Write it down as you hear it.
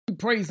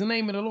praise the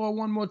name of the Lord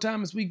one more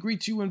time as we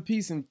greet you in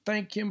peace and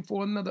thank Him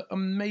for another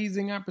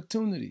amazing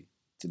opportunity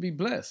to be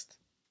blessed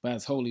by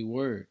His holy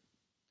word.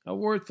 Our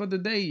word for the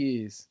day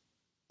is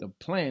the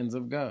plans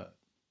of God.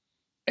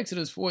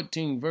 Exodus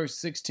 14 verse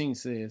 16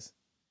 says,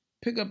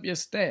 "Pick up your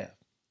staff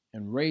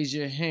and raise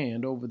your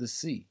hand over the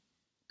sea.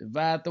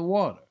 Divide the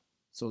water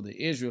so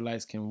the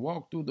Israelites can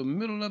walk through the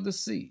middle of the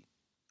sea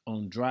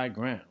on dry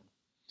ground."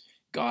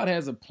 God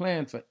has a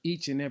plan for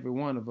each and every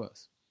one of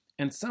us,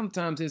 and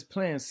sometimes His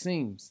plan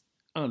seems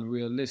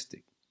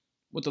unrealistic.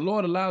 What the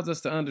Lord allows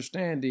us to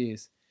understand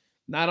is,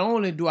 not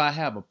only do I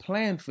have a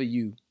plan for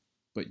you,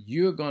 but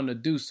you're going to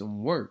do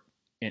some work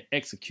in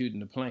executing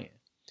the plan.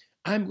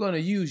 I'm going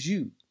to use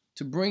you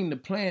to bring the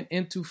plan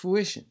into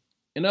fruition.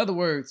 In other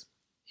words,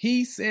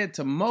 He said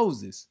to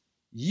Moses,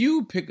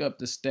 you pick up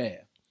the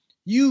staff,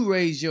 you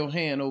raise your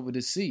hand over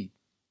the sea,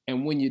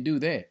 and when you do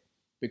that,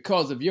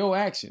 because of your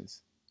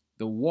actions,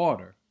 the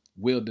water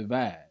will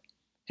divide.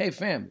 Hey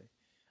family,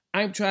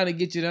 I'm trying to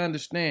get you to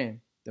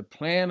understand the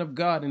plan of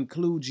God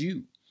includes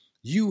you.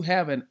 You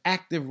have an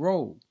active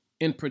role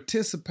in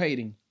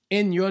participating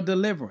in your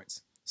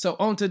deliverance. So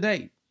on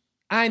today,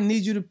 I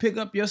need you to pick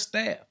up your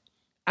staff.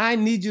 I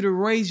need you to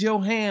raise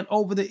your hand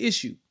over the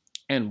issue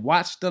and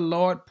watch the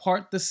Lord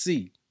part the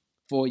sea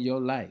for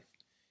your life.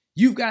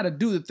 You've got to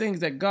do the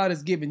things that God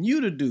has given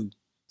you to do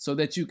so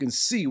that you can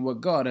see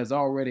what God has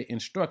already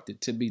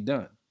instructed to be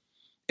done.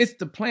 It's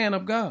the plan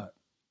of God.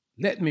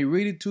 Let me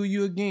read it to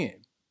you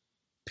again.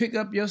 Pick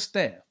up your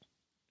staff.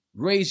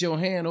 Raise your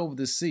hand over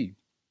the sea.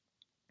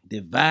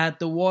 Divide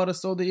the water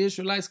so the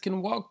Israelites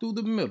can walk through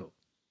the middle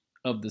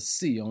of the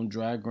sea on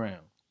dry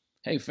ground.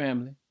 Hey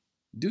family,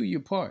 do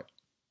your part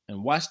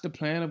and watch the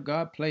plan of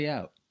God play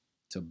out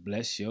to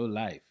bless your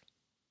life.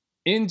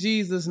 In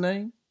Jesus'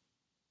 name,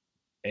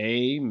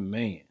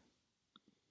 amen.